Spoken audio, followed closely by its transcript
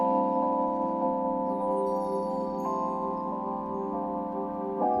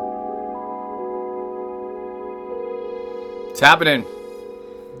happening?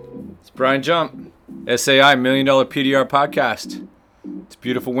 It's Brian Jump, SAI $1 Million PDR Podcast. It's a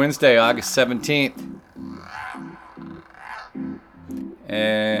beautiful Wednesday, August 17th.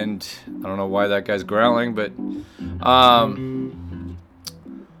 And I don't know why that guy's growling, but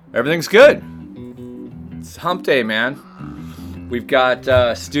everything's good. It's hump day, man. We've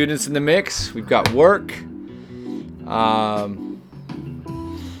got students in the mix. We've got work.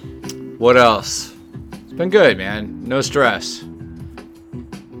 What else? It's been good, man. No stress.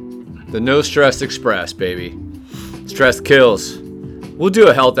 The No Stress Express, baby. Stress kills. We'll do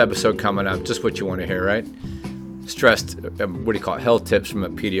a health episode coming up. Just what you want to hear, right? Stressed, what do you call it? Health tips from a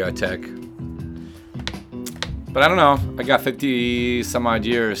PDR tech. But I don't know. I got 50 some odd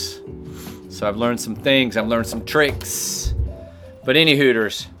years. So I've learned some things. I've learned some tricks. But any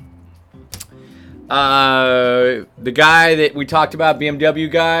hooters. The guy that we talked about, BMW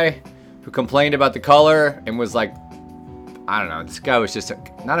guy, who complained about the color and was like, I don't know, this guy was just,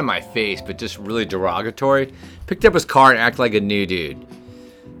 not in my face, but just really derogatory. Picked up his car and acted like a new dude.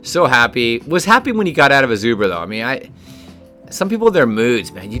 So happy. Was happy when he got out of his Uber, though. I mean, some people, their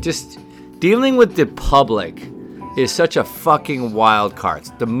moods, man. Dealing with the public is such a fucking wild card.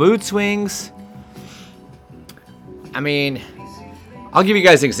 The mood swings. I mean, I'll give you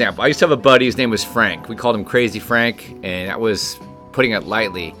guys an example. I used to have a buddy, his name was Frank. We called him Crazy Frank, and that was putting it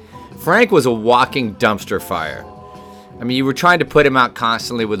lightly. Frank was a walking dumpster fire. I mean, you were trying to put him out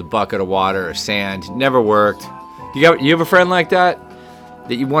constantly with a bucket of water or sand. Never worked. You have a friend like that?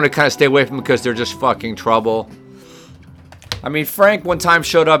 That you want to kind of stay away from because they're just fucking trouble? I mean, Frank one time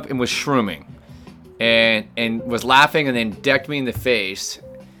showed up and was shrooming. And was laughing and then decked me in the face.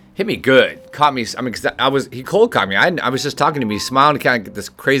 Hit me good. Caught me. I mean, he cold caught me. I was just talking to me. He smiled and kind of get this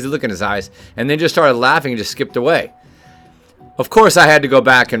crazy look in his eyes. And then just started laughing and just skipped away. Of course, I had to go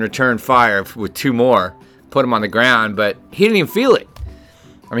back and return fire with two more. Put him on the ground, but he didn't even feel it.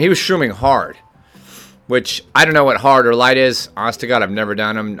 I mean, he was shrooming hard, which I don't know what hard or light is. Honest to God, I've never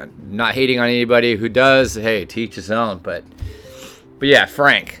done them. I'm not hating on anybody who does. Hey, teach his own. But yeah,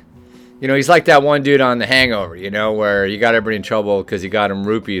 Frank. You know, he's like that one dude on The Hangover, you know, where you got everybody in trouble because you got him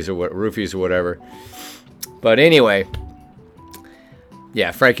roofies or whatever. But anyway,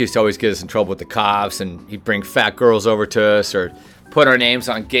 yeah, Frank used to always get us in trouble with the cops, and he'd bring fat girls over to us or put our names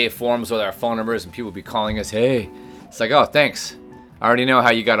on gay forums with our phone numbers, and people would be calling us, hey. It's like, oh, thanks. I already know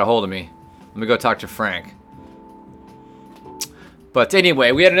how you got a hold of me. Let me go talk to Frank. But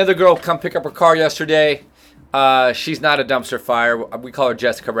anyway, we had another girl come pick up her car yesterday. She's not a dumpster fire. We call her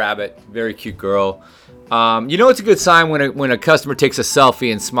Jessica Rabbit. Very cute girl. You know it's a good sign when a customer takes a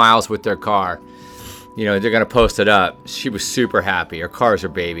selfie and smiles with their car. You know, they're going to post it up. She was super happy. Her car's her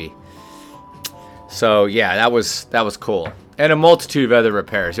baby. So, yeah, that was cool. And a multitude of other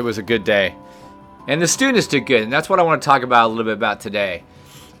repairs. It was a good day. And the students did good. And that's what I want to talk about a little bit about today.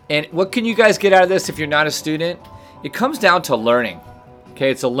 And what can you guys get out of this if you're not a student? It comes down to learning.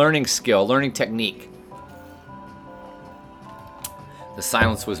 Okay, it's a learning skill, learning technique. The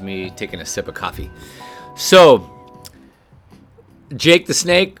silence was me taking a sip of coffee. So, Jake the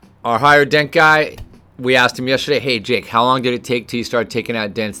Snake, our higher dent guy, we asked him yesterday, hey, Jake, how long did it take till you started taking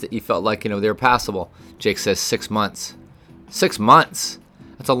out dents that you felt like, they were passable? Jake says 6 months. 6 months?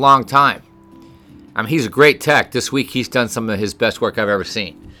 That's a long time. I mean, he's a great tech. This week, he's done some of his best work I've ever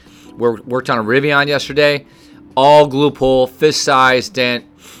seen. We worked on a Rivian yesterday. All glue pull, fist size dent,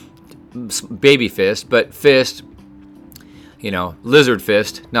 baby fist, but fist, lizard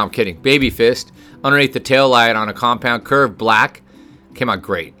fist. No, I'm kidding. Baby fist. Underneath the tail light on a compound curve, black. Came out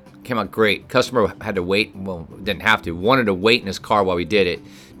great. Customer had to wait. Well, didn't have to. Wanted to wait in his car while we did it,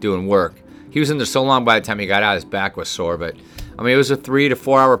 doing work. He was in there so long by the time he got out, his back was sore. But, I mean, it was a 3 to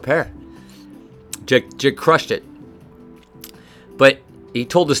 4 hour repair. Jake crushed it. But he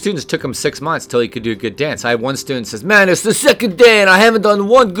told the students it took him 6 months till he could do good dents. I had one student says, man, it's the second day and I haven't done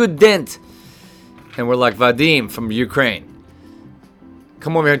one good dent. And we're like, Vadim from Ukraine,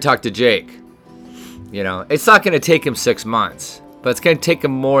 come over here and talk to Jake. It's not going to take him 6 months, but it's going to take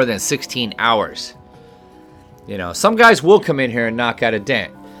him more than 16 hours. Some guys will come in here and knock out a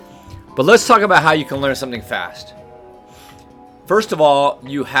dent. But let's talk about how you can learn something fast. First of all,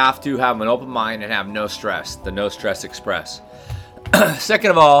 you have to have an open mind and have no stress, the No Stress Express.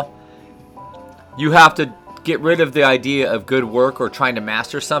 Second of all, you have to get rid of the idea of good work or trying to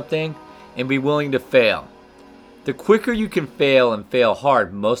master something and be willing to fail. The quicker you can fail and fail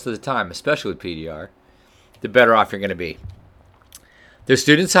hard most of the time, especially with PDR, the better off you're going to be. The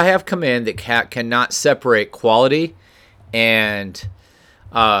students I have come in that cannot separate quality and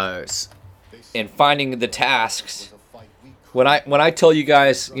finding the tasks. When I tell you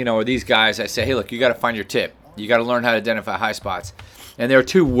guys, or these guys, I say, hey, look, you got to find your tip. You got to learn how to identify high spots. And they're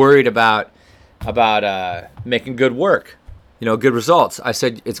too worried about making good work, good results. I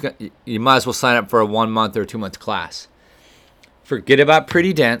said you might as well sign up for a 1 month or 2 month class. Forget about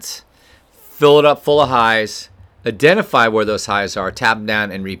pretty dense. Fill it up full of highs. Identify where those highs are. Tap them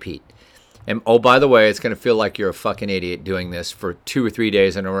down and repeat. And oh, by the way, it's going to feel like you're a fucking idiot doing this for 2 or 3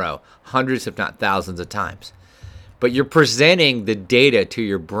 days in a row. Hundreds, if not thousands of times. But you're presenting the data to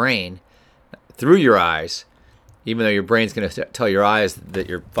your brain through your eyes, even though your brain's going to tell your eyes that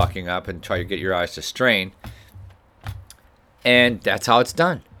you're fucking up and try to get your eyes to strain. And that's how it's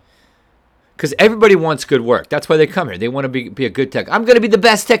done. Because everybody wants good work. That's why they come here. They want to be a good tech. I'm going to be the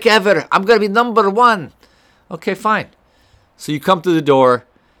best tech ever. I'm going to be number one. Okay, fine. So you come through the door.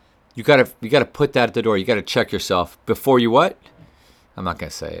 You gotta put that at the door. You gotta check yourself before you what? I'm not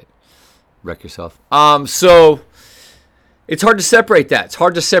gonna say it. Wreck yourself. So it's hard to separate that. It's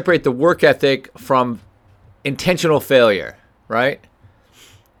hard to separate the work ethic from intentional failure, right?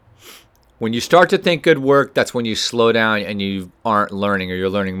 When you start to think good work, that's when you slow down and you aren't learning, or you're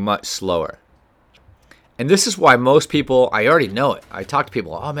learning much slower. And this is why most people, I already know it. I talk to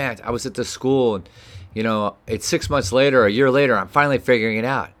people, oh man, I was at this school and it's 6 months later, a year later, I'm finally figuring it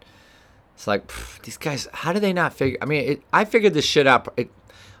out. It's like, these guys, how do they not figure? I mean, I figured this shit out.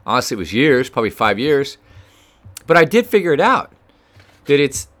 Honestly, it was years, probably 5 years. But I did figure it out.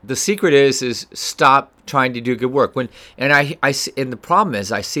 That the secret is stop trying to do good work. And the problem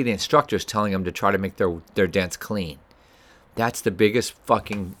is I see the instructors telling them to try to make their dents clean. That's the biggest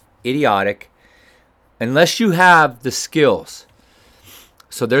fucking idiotic. Unless you have the skills.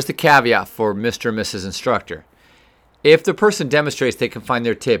 So there's the caveat for Mr. and Mrs. Instructor. If the person demonstrates they can find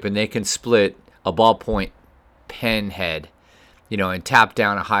their tip and they can split a ballpoint pen head, and tap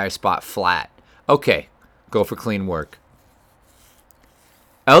down a higher spot flat, okay, go for clean work.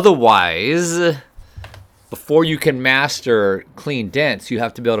 Otherwise, before you can master clean dents, you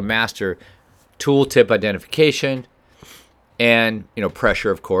have to be able to master tool tip identification and, pressure,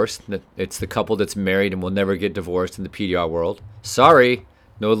 of course. It's the couple that's married and will never get divorced in the PDR world. Sorry,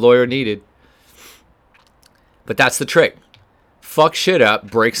 no lawyer needed. But that's the trick. Fuck shit up,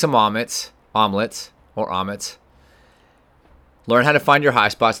 break some omelets. Learn how to find your high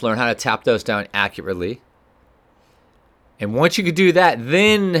spots, learn how to tap those down accurately. And once you can do that,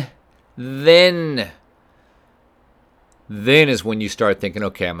 then is when you start thinking,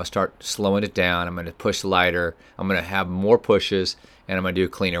 okay, I'm going to start slowing it down. I'm going to push lighter. I'm going to have more pushes, and I'm going to do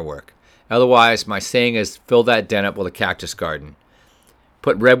cleaner work. Otherwise, my saying is fill that dent up with a cactus garden.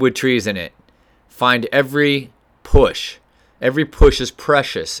 Put redwood trees in it. Find every push. Every push is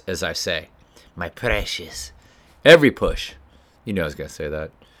precious, as I say. My precious. Every push. I was going to say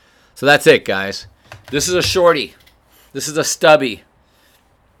that. So that's it, guys. This is a shorty. This is a stubby.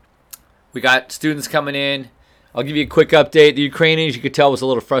 We got students coming in. I'll give you a quick update. The Ukrainian, as you could tell, was a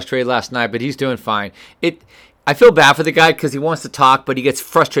little frustrated last night, but he's doing fine. I feel bad for the guy because he wants to talk, but he gets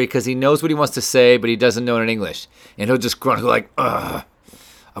frustrated because he knows what he wants to say, but he doesn't know it in English. And he'll just grunt like, ugh.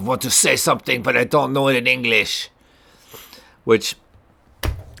 I want to say something, but I don't know it in English. Which,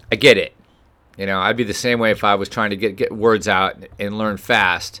 I get it. I'd be the same way if I was trying to get words out and learn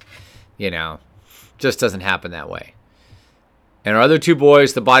fast. Just doesn't happen that way. And our other two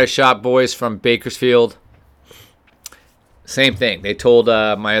boys, the body shop boys from Bakersfield, same thing. They told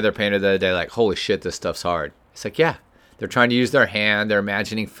my other painter the other day, like, holy shit, this stuff's hard. It's like, yeah. They're trying to use their hand. They're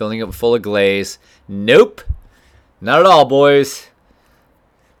imagining filling it full of glaze. Nope. Not at all, boys.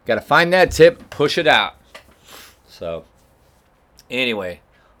 Got to find that tip, push it out. So, anyway.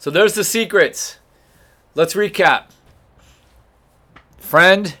 So, there's the secrets. Let's recap.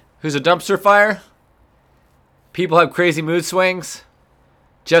 Friend who's a dumpster fire. People have crazy mood swings.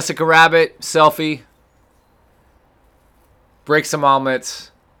 Jessica Rabbit, selfie. Break some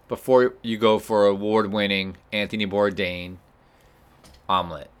omelets before you go for award-winning Anthony Bourdain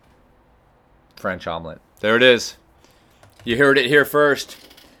omelet. French omelet. There it is. You heard it here first.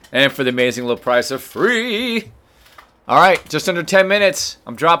 And for the amazing low price of free. All right, just under 10 minutes.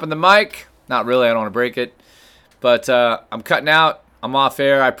 I'm dropping the mic. Not really, I don't want to break it. But I'm cutting out. I'm off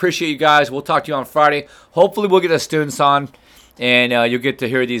air. I appreciate you guys. We'll talk to you on Friday. Hopefully we'll get the students on. And you'll get to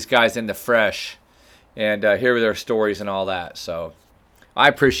hear these guys in the fresh. And hear their stories and all that. So I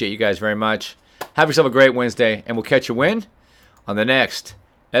appreciate you guys very much. Have yourself a great Wednesday. And we'll catch you when? On the next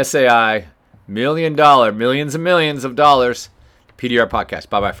SAI millions and millions of dollars PDR podcast.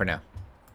 Bye-bye for now.